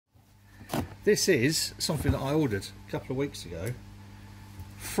This is something that I ordered a couple of weeks ago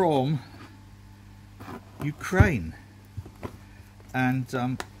from Ukraine, and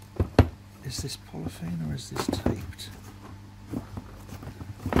is this polythene or is this taped?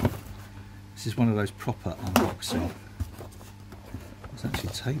 This is one of those proper unboxing. It's actually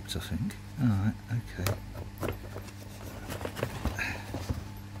taped, I think. Alright, okay.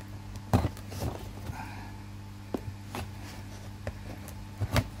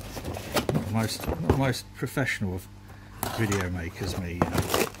 Not the most professional of video makers, me, you know.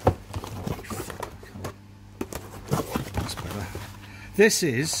 That's better. This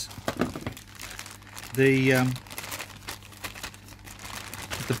is the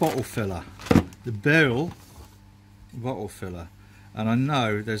bottle filler, the BOEL bottle filler, and I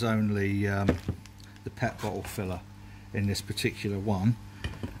know there's only the PET bottle filler in this particular one,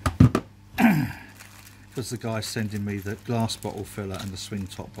 because the guy's sending me the glass bottle filler and the swing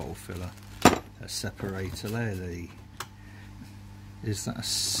top bottle filler. A separator there. Is that a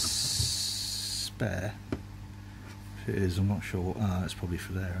spare? If it is, I'm not sure. Ah, that's probably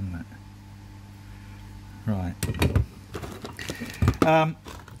for there, isn't it? Right.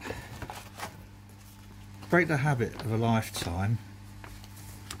 Break the habit of a lifetime.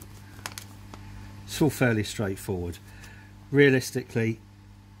 It's all fairly straightforward. Realistically,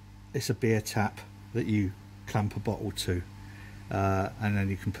 it's a beer tap that you clamp a bottle to, and then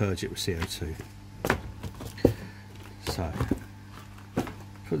you can purge it with CO2. So,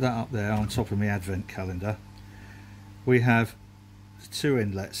 put that up there on top of my advent calendar. We have the two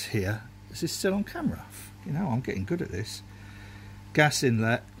inlets here. Is this still on camera? You know, I'm getting good at this. Gas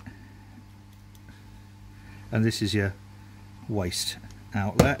inlet, and this is your waste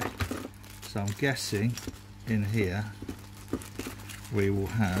outlet. So I'm guessing in here we will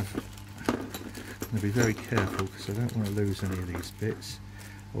have, I'm going to be very careful because I don't want to lose any of these bits.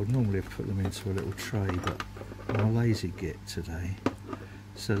 I would normally have put them into a little tray, but I'm a lazy git today.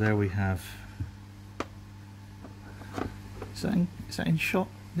 So there we have, is that in shot?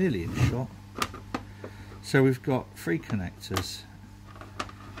 Nearly in shot. So we've got 3 connectors. Oh,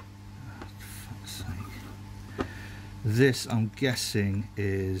 for fuck's sake. This, I'm guessing,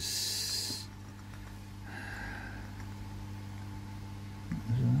 is,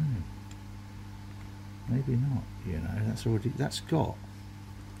 I don't know. Maybe not, you know, that's got,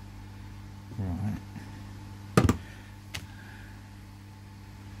 right.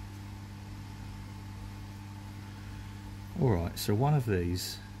 Alright, so one of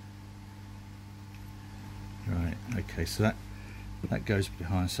these, right, okay, so that goes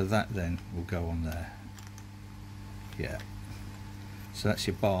behind, so that then will go on there. Yeah. So that's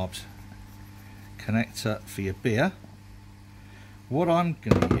your barbed connector for your beer. What I'm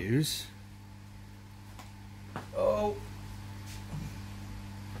going to use,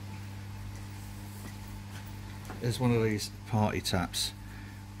 is one of these party taps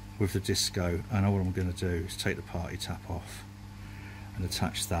with the disco, and all I'm going to do is take the party tap off and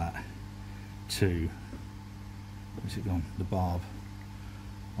attach that to, where's it gone, the barb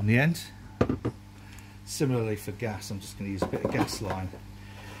on the end. Similarly for gas, I'm just going to use a bit of gas line.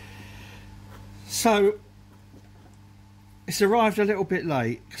 So it's arrived a little bit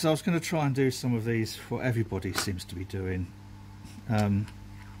late because I was going to try and do some of these, what everybody seems to be doing,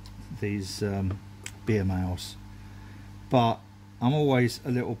 these beer mails, but I'm always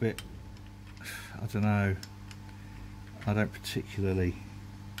a little bit, I don't know, I don't particularly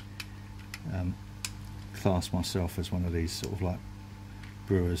class myself as one of these sort of like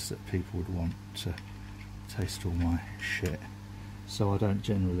brewers that people would want to taste all my shit, so I don't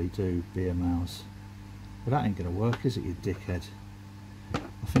generally do beer mails. But that ain't gonna work, is it, you dickhead?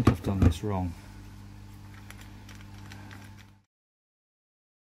 I think I've done this wrong.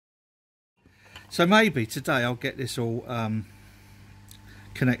 So maybe today I'll get this all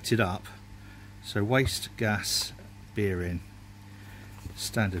connected up. So waste, gas, beer in,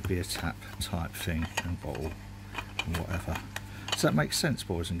 standard beer tap type thing, and bottle and whatever. Does that make sense,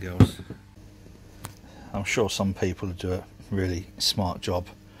 boys and girls? I'm sure some people do a really smart job.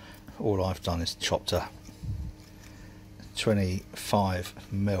 All I've done is chopped a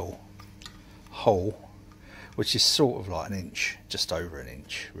 25mm hole, which is sort of like an inch, just over an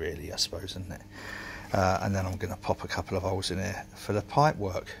inch really, I suppose, isn't it? And then I'm going to pop a couple of holes in here for the pipe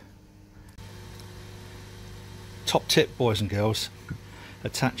work. Top tip, boys and girls,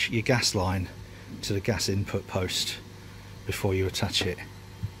 attach your gas line to the gas input post before you attach it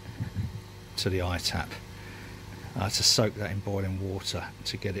to the iTap, to soak that in boiling water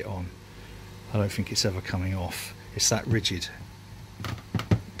to get it on. I don't think it's ever coming off. It's that rigid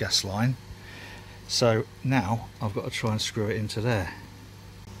gas line. So now I've got to try and screw it into there.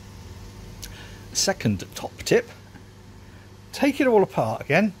 second top tip, take it all apart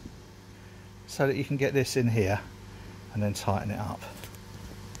again so that you can get this in here and then tighten it up.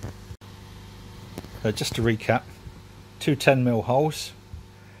 So just to recap, two 10mm holes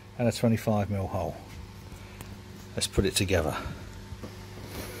and a 25mm hole. Let's put it together.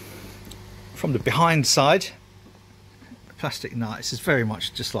 From the behind side, plastic nut. This is very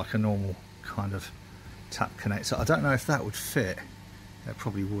much just like a normal kind of tap connector. I don't know if that would fit. It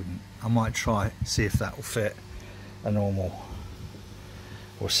probably wouldn't. I might try, see if that will fit a normal.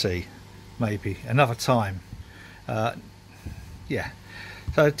 We'll see. Maybe another time. Yeah.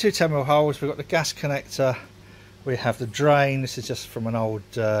 So two 10mm holes. We've got the gas connector. We have the drain. This is just from an old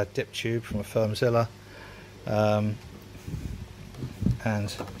dip tube from a Firmzilla. And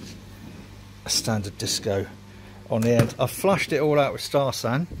a standard disco on the end. I've flushed it all out with Star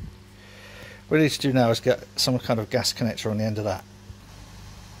San. What we need to do now is get some kind of gas connector on the end of that.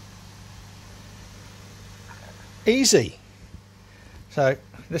 Easy. So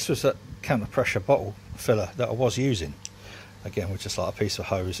this was a counter pressure bottle filler that I was using. Again, with just like a piece of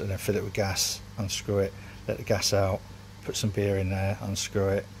hose, and then fill it with gas, unscrew it, let the gas out, put some beer in there, unscrew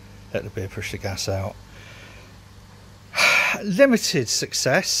it, let the beer push the gas out. Limited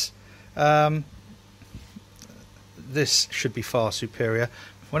success. This should be far superior.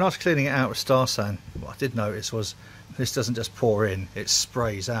 When I was cleaning it out with Star San, what I did notice was this doesn't just pour in, it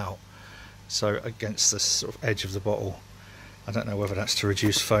sprays out. So against the sort of edge of the bottle. I don't know whether that's to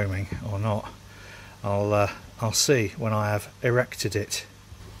reduce foaming or not. I'll see when I have erected it.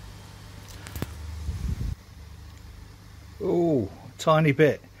 Ooh, tiny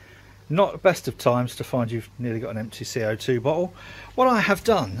bit. Not the best of times to find you've nearly got an empty CO2 bottle. What I have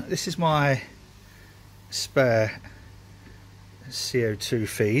done, this is my spare CO2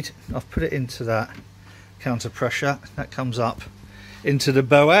 feed. I've put it into that counter pressure. That comes up into the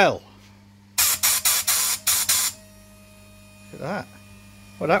BOEL. Look at that.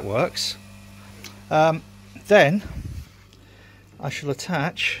 Well, that works. Then I shall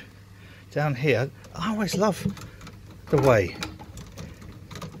attach down here. I always love the way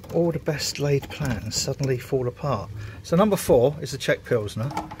all the best laid plans suddenly fall apart. So number 4 is the Czech Pilsner.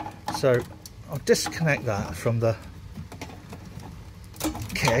 So I'll disconnect that from the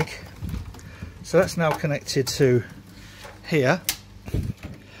keg. So that's now connected to here.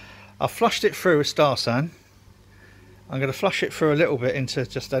 I've flushed it through with Star San. I'm going to flush it through a little bit into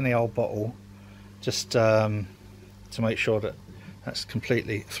just any old bottle, just to make sure that that's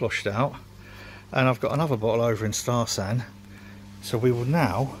completely flushed out. And I've got another bottle over in Star San. So we will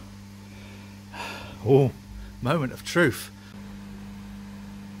now, oh, moment of truth.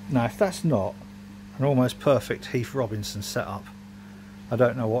 Now if that's not an almost perfect Heath Robinson setup, I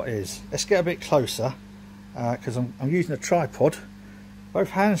don't know what is. Let's get a bit closer, because I'm using a tripod, both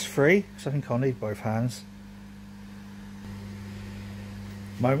hands free, because I think I'll need both hands.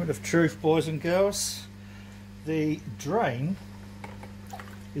 Moment of truth, boys and girls. The drain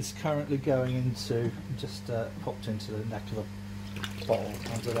is currently going into, just popped into the neck of a bottle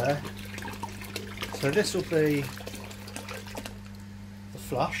under there. So this will be the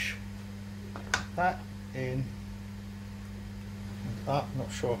flush. That in and up.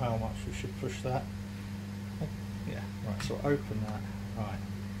 Not sure how much we should push that. Yeah, right, so open that. Right,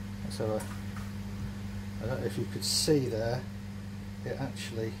 let's have a, I don't know if you could see there, it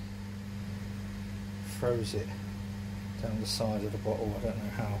actually froze it down the side of the bottle. I don't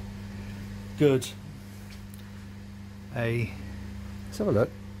know how good let's have a look.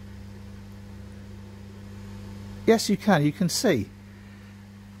 Yes, you can see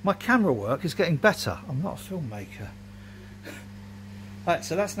my camera work is getting better. I'm not a filmmaker. Right,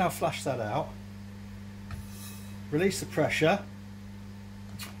 so let's now flush that out, release the pressure,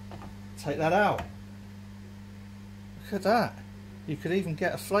 take that out. Look at that. You could even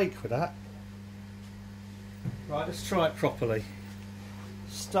get a flake with that. Right, let's try it properly.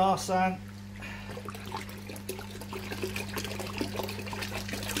 Star San.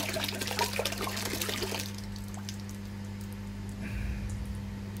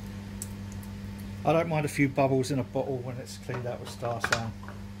 I don't mind a few bubbles in a bottle when it's cleaned out with Star San.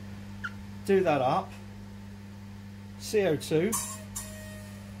 Do that up. CO2.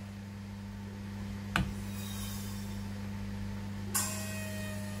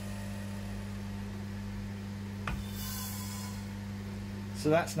 So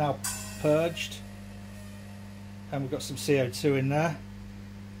that's now purged, and we've got some CO2 in there.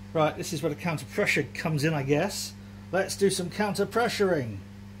 Right, this is where the counter pressure comes in, I guess. Let's do some counter pressuring.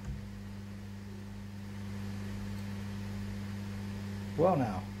 Well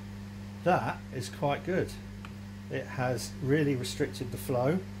now, that is quite good. It has really restricted the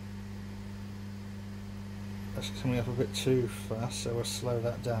flow. that's coming up a bit too fast, so we'll slow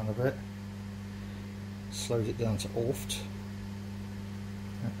that down a bit. Slowed it down to oft.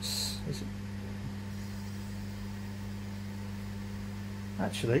 Is it?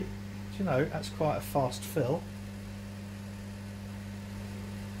 Actually, do you know, that's quite a fast fill.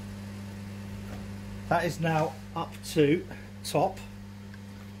 That is now up to top.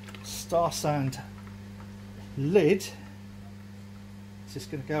 Star Sand lid. It's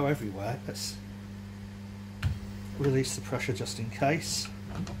just going to go everywhere. Let's release the pressure just in case.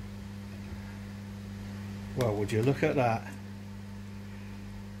 Well, would you look at that?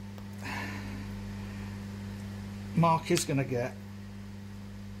 Mark is going to get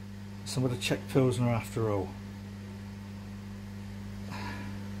some of the Czech Pilsner after all.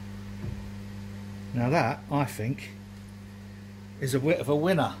 Now that, I think, is a bit of a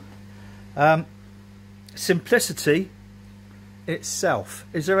winner. Simplicity itself.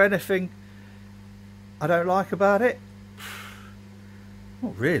 Is there anything I don't like about it?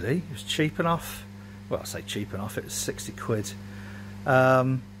 Not really. It was cheap enough. Well, I say cheap enough, it was 60 quid.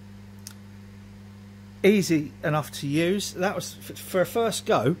 Easy enough to use. That was, for a first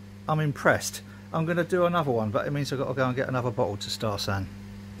go, I'm impressed. I'm going to do another one, but it means I've got to go and get another bottle to Star San.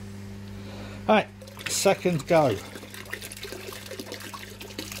 Right, second go.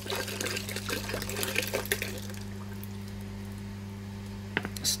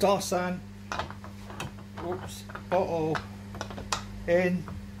 Star San, oops, bottle in,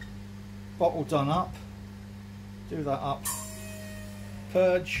 bottle done up, do that up,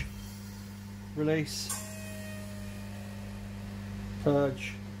 purge, release,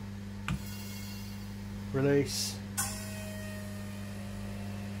 purge, release,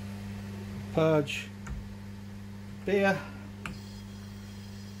 purge, beer,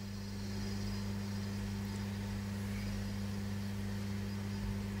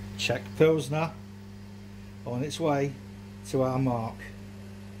 Czech Pilsner on its way to our mark.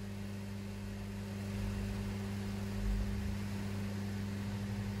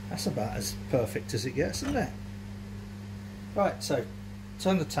 That's about as perfect as it gets, isn't it? Right, so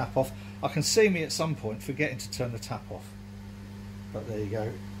turn the tap off. I can see me at some point forgetting to turn the tap off, but there you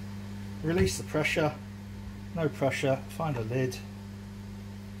go. Release the pressure, no pressure, find a lid,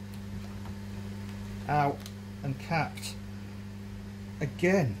 out and capped.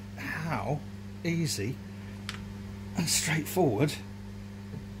 Again, how easy and straightforward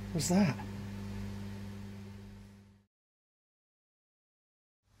was that?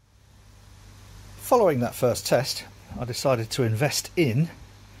 Following that first test, I decided to invest in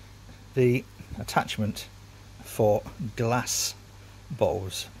the attachment for glass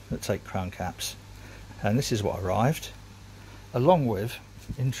bowls that take crown caps, and this is what arrived, along with,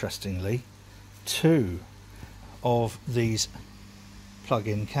 interestingly, 2 of these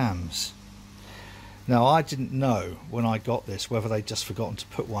plug-in cams. Now, I didn't know when I got this whether they'd just forgotten to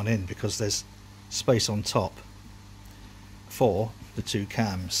put one in, because there's space on top for the 2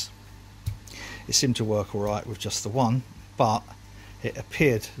 cams. It seemed to work all right with just the one, but it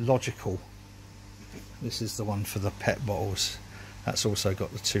appeared logical. This is the one for the PET bottles. That's also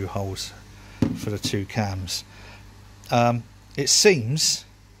got the 2 holes for the 2 cams. It seems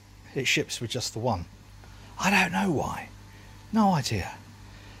it ships with just the one. I don't know why. No idea.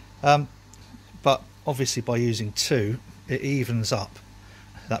 But obviously by using 2, it evens up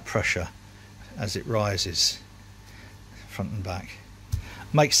that pressure as it rises front and back.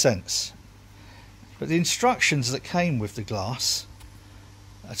 Makes sense. But the instructions that came with the glass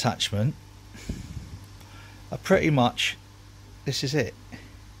attachment are pretty much, this is it.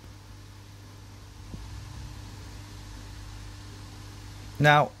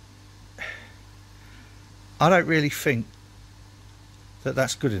 Now, I don't really think that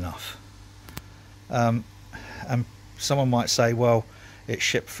that's good enough. And someone might say, well, it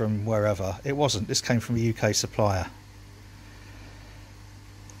shipped from wherever. It wasn't. This came from a UK supplier.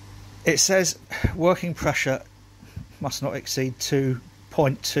 It says working pressure must not exceed 2.2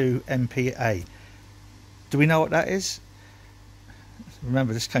 MPa. Do we know what that is?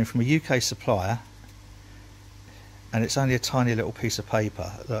 Remember, this came from a UK supplier, and it's only a tiny little piece of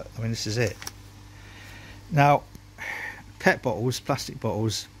paper. Look, I mean, this is it. Now, PET bottles, plastic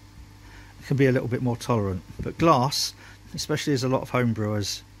bottles, can be a little bit more tolerant, but glass, especially as a lot of home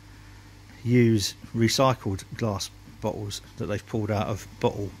brewers use recycled glass bottles that they've pulled out of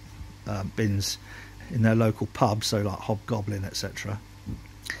bottle bins in their local pub, so like Hobgoblin, etc.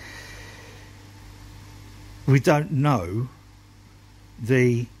 We don't know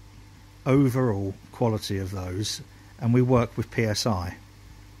the overall quality of those, and we work with PSI.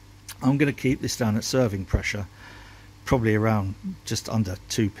 I'm going to keep this down at serving pressure probably around just under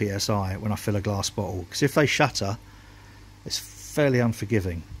 2 psi when I fill a glass bottle, because if they shatter, it's fairly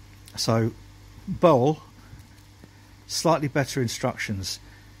unforgiving. So BOEL, slightly better instructions.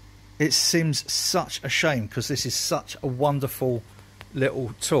 It seems such a shame, because this is such a wonderful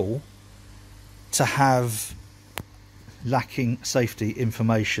little tool, to have lacking safety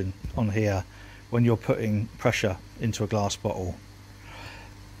information on here when you're putting pressure into a glass bottle.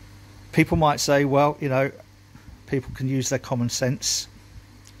 People might say, well, you know, people can use their common sense.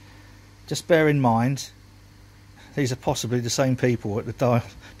 Just bear in mind, these are possibly the same people at the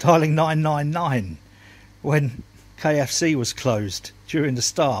dialing 999 when KFC was closed during the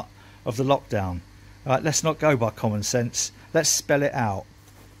start of the lockdown. Right, let's not go by common sense. Let's spell it out.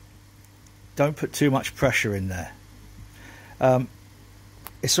 Don't put too much pressure in there.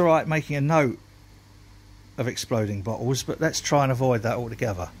 It's all right making a note of exploding bottles, but let's try and avoid that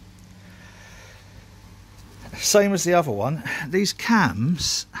altogether. Same as the other one, these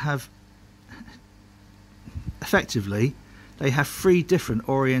cams have effectively, they have 3 different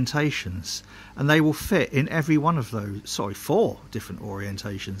orientations, and they will fit in every one of those, sorry, 4 different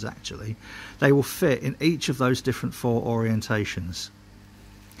orientations actually. They will fit in each of those different 4 orientations.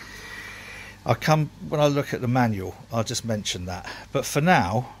 When I look at the manual, I'll just mention that. But for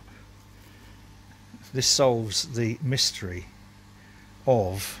now, this solves the mystery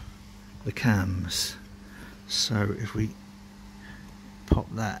of the cams. So if we pop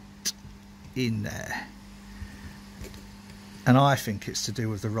that in there, and I think it's to do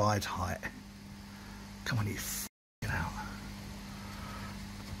with the ride height. Come on, you f***ing out.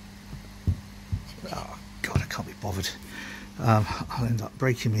 Oh God, I can't be bothered. I'll end up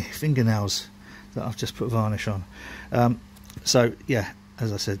breaking my fingernails that I've just put varnish on. So yeah,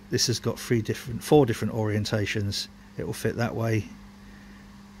 as I said, this has got 4 different orientations. It will fit that way.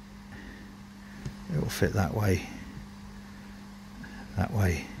 It will fit that way. That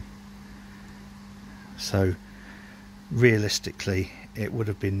way. So realistically, it would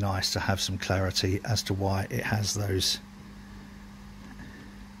have been nice to have some clarity as to why it has those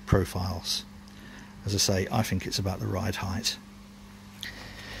profiles. As I say, I think it's about the ride height.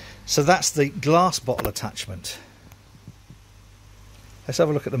 So that's the glass bottle attachment. Let's have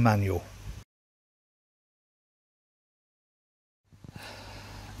a look at the manual.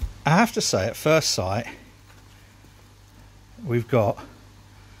 I have to say, at first sight, we've got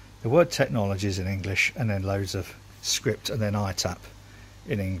the word technologies in English, and then loads of script, and then iTap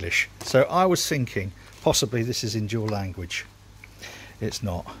in English. So I was thinking possibly this is in dual language. It's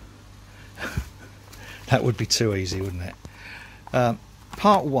not. That would be too easy, wouldn't it?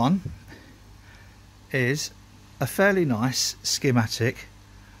 Part 1 is a fairly nice schematic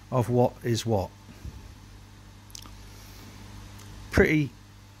of what is what. Pretty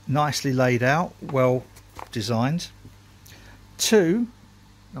nicely laid out, well designed.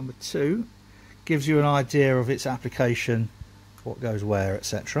 Number 2 gives you an idea of its application, what goes where,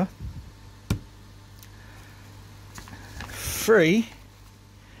 etc. 3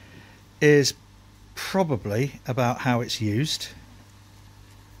 is probably about how it's used,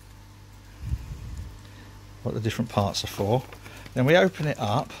 what the different parts are for. Then we open it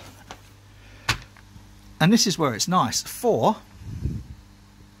up, and this is where it's nice. 4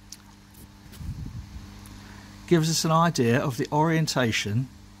 gives us an idea of the orientation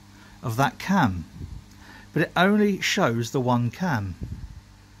of that cam, but it only shows the one cam,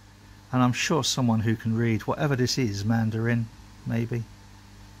 and I'm sure someone who can read whatever this is, Mandarin maybe,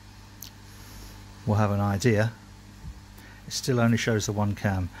 will have an idea. It still only shows the one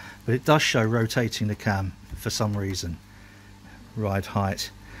cam, but it does show rotating the cam for some reason. Ride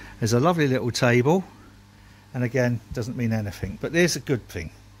height. There's a lovely little table, and again, doesn't mean anything, but there's a good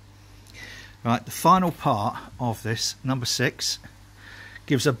thing. Right, the final part of this, number 6,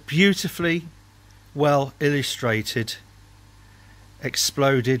 gives a beautifully well illustrated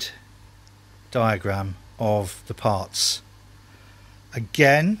exploded diagram of the parts.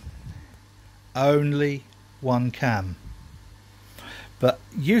 Again, only one cam, but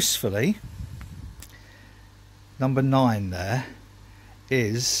usefully, number 9 there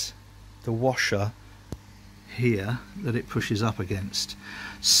is the washer here that it pushes up against,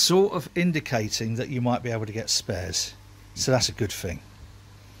 sort of indicating that you might be able to get spares, so that's a good thing.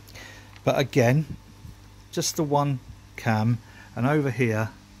 But again, just the one cam, and over here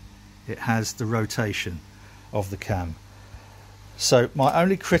it has the rotation of the cam. So my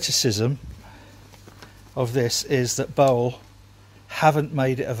only criticism of this is that BOEL haven't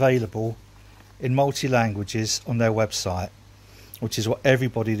made it available in multi-languages on their website, which is what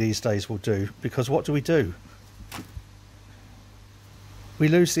everybody these days will do, because what do? We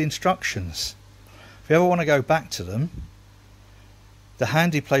lose the instructions. If you ever want to go back to them, the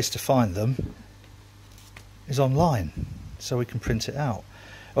handy place to find them is online, so we can print it out.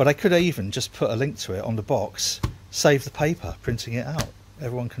 Or they could even just put a link to it on the box, save the paper, printing it out.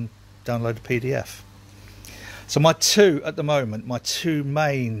 Everyone can download a PDF. So my two, at the moment, my two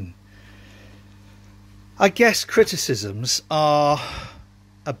main, I guess, criticisms are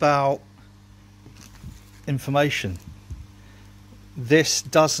about information. This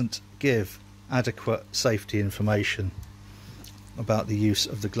doesn't give adequate safety information about the use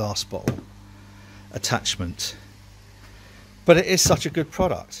of the glass bottle attachment. But it is such a good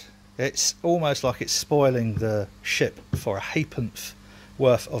product. It's almost like it's spoiling the ship for a halfpence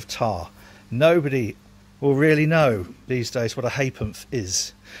worth of tar. Nobody will really know these days what a halfpence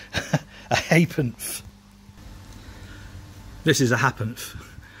is. A halfpence. This is a halfpence.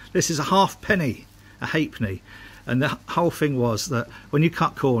 This is a halfpenny, a halfpenny. And the whole thing was that when you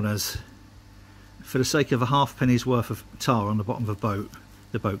cut corners, for the sake of a halfpenny's worth of tar on the bottom of a boat,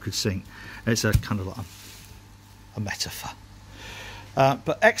 the boat could sink. It's a kind of like a metaphor.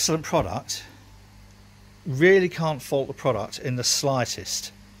 But excellent product. Really can't fault the product in the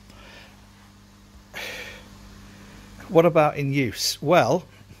slightest. What about in use? Well,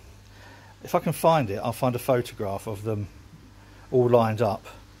 if I can find it, I'll find a photograph of them all lined up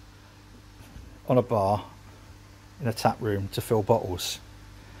on a bar in a tap room to fill bottles.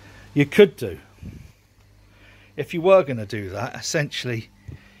 You could do. If you were going to do that, essentially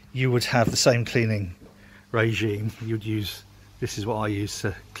you would have the same cleaning regime. You'd use, this is what I use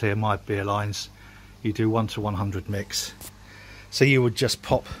to clear my beer lines. You do 1 to 100 mix. So you would just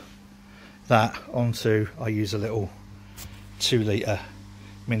pop that onto, I use a little 2 litre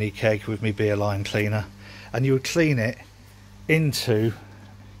mini keg with my beer line cleaner, and you would clean it into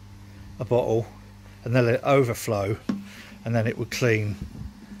a bottle and then let it overflow, and then it would clean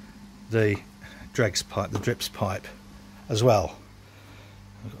the dregs pipe, the drips pipe as well.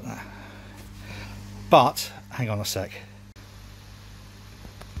 But hang on a sec.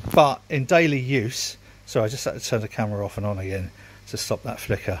 But in daily use, so I just had to turn the camera off and on again to stop that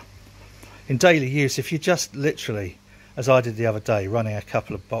flicker. In daily use, if you just literally, as I did the other day, running a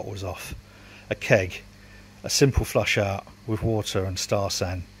couple of bottles off a keg, a simple flush out with water and star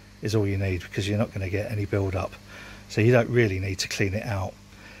sand is all you need, because you're not going to get any build up, so you don't really need to clean it out,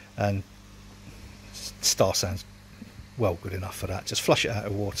 and star sand's well good enough for that. Just flush it out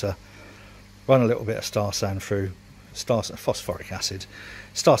of water, run a little bit of star sand through, phosphoric acid.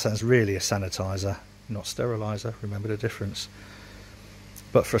 Star sand's really a sanitizer, not sterilizer, remember the difference.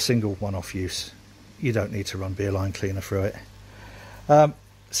 But for a single one-off use, you don't need to run beer line cleaner through it.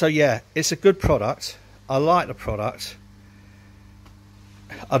 So yeah, it's a good product. I like the product.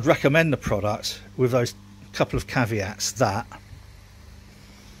 I'd recommend the product with those couple of caveats: that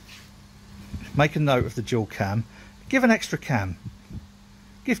make a note of the dual cam, give an extra cam,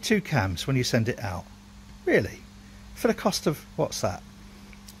 give 2 cams when you send it out, really, for the cost of, what's that,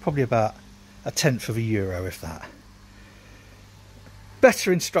 probably about €0.1 of a euro, if that.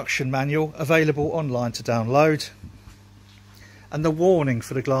 Better instruction manual available online to download, and the warning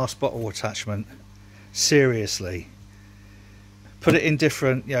for the glass bottle attachment, seriously, put it in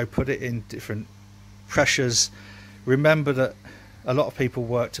different, put it in different pressures. Remember that a lot of people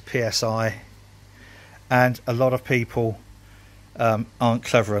work to PSI, and a lot of people aren't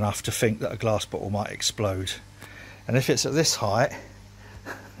clever enough to think that a glass bottle might explode. And if it's at this height,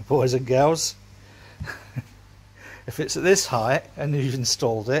 boys and girls, if it's at this height and you've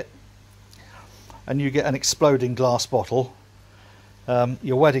installed it and you get an exploding glass bottle,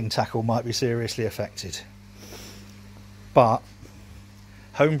 your wedding tackle might be seriously affected. But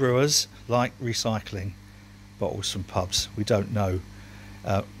home brewers like recycling bottles from pubs. We don't know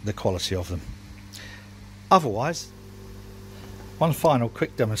the quality of them. Otherwise, one final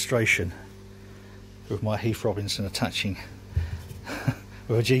quick demonstration with my Heath Robinson attaching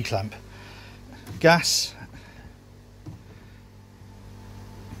with a G-clamp. Gas,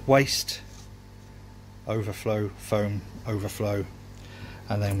 waste, overflow, foam, overflow,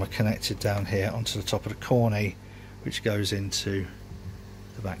 and then we're connected down here onto the top of the corney, which goes into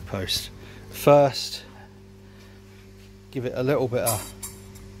the back post. First, give it a little bit of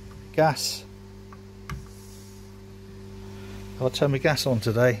gas. Have I turned my gas on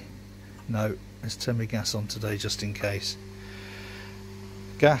today? No, let's turn my gas on today just in case.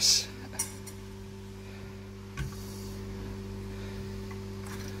 Gas.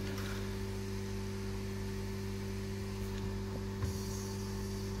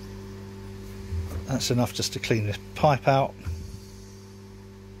 That's enough just to clean this pipe out.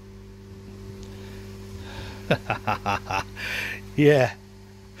 Yeah.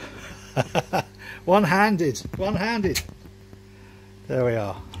 One-handed, one-handed. There we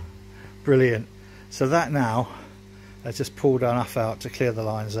are. Brilliant. So that now, I just pulled enough out to clear the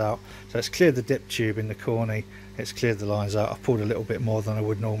lines out. So it's cleared the dip tube in the cornea, it's cleared the lines out. I've pulled a little bit more than I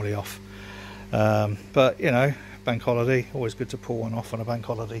would normally off. But you know, bank holiday, always good to pull one off on a bank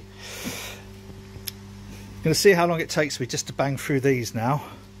holiday. I'm going to see how long it takes me just to bang through these now.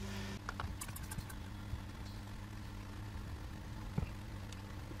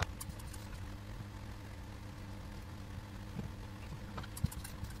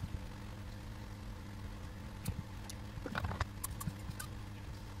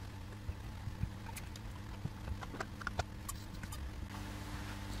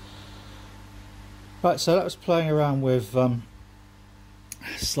 Right, so that was playing around with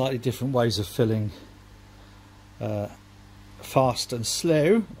slightly different ways of filling, fast and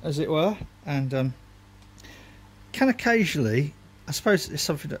slow, as it were, and can occasionally, I suppose it's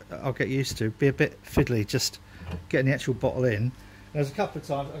something that I'll get used to, be a bit fiddly just getting the actual bottle in. And there's a couple of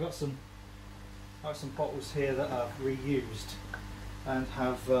times I've got some bottles here that are reused and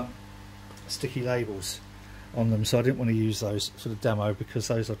have sticky labels on them, so I didn't want to use those for the demo because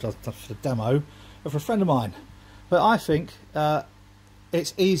those I've done for the demo of a friend of mine. But I think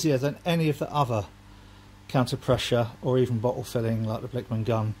it's easier than any of the other counter pressure or even bottle filling like the Blickman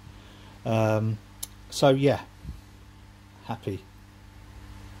gun. So yeah, happy.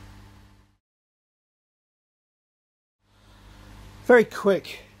 Very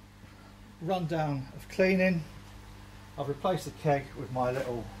quick rundown of cleaning. I've replaced the keg with my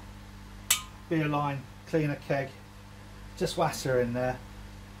little BOEL cleaner keg. Just water in there.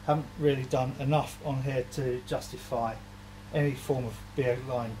 Haven't really done enough on here to justify any form of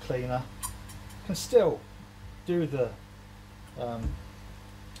BOEL cleaner. Can still do the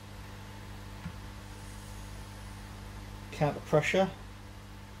counter pressure.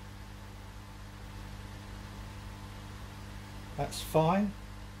 That's fine.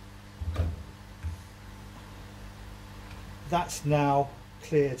 That's now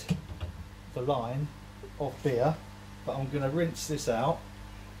cleared the line of beer, but I'm going to rinse this out.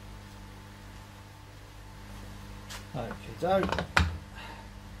 Okey-doke.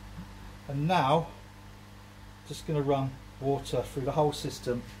 And now just going to run water through the whole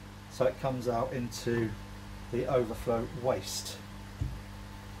system so it comes out into the overflow waste.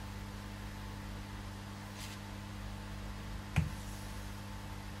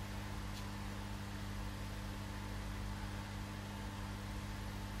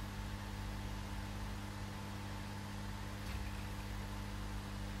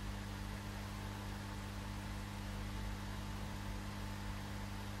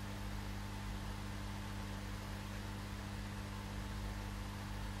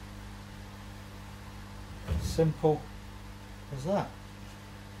 Simple as that.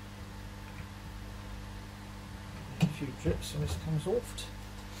 A few drips and this comes off,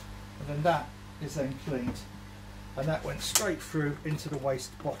 and then that is then cleaned, and that went straight through into the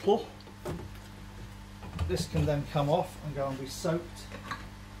waste bottle. This can then come off and go and be soaked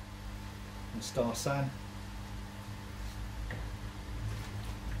in Star San.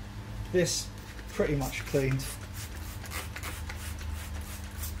 This pretty much cleaned.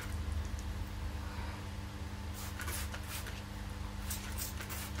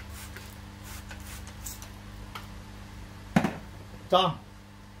 Done.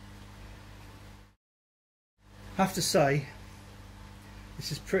 I have to say,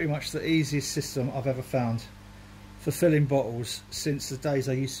 this is pretty much the easiest system I've ever found for filling bottles since the days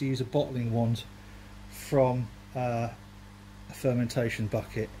I used to use a bottling wand from a fermentation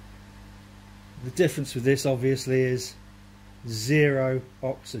bucket. The difference with this obviously is zero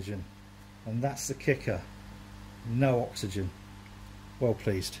oxygen, and that's the kicker. No oxygen. Well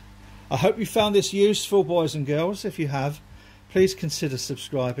pleased. I hope you found this useful, boys and girls. If you have, please consider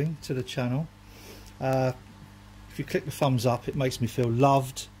subscribing to the channel. If you click the thumbs up, it makes me feel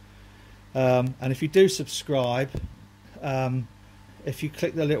loved. And if you do subscribe, if you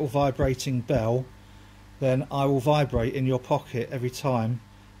click the little vibrating bell, then I will vibrate in your pocket every time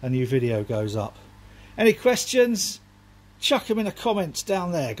a new video goes up. Any questions? Chuck them in the comments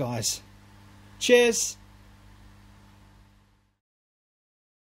down there, guys. Cheers.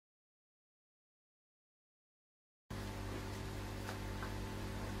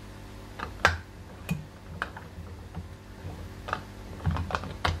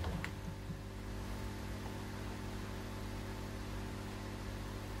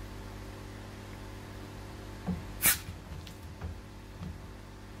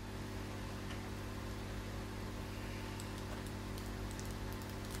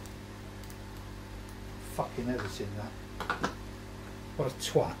 Fucking editing that. What a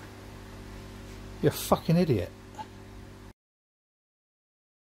twat. You're a fucking idiot.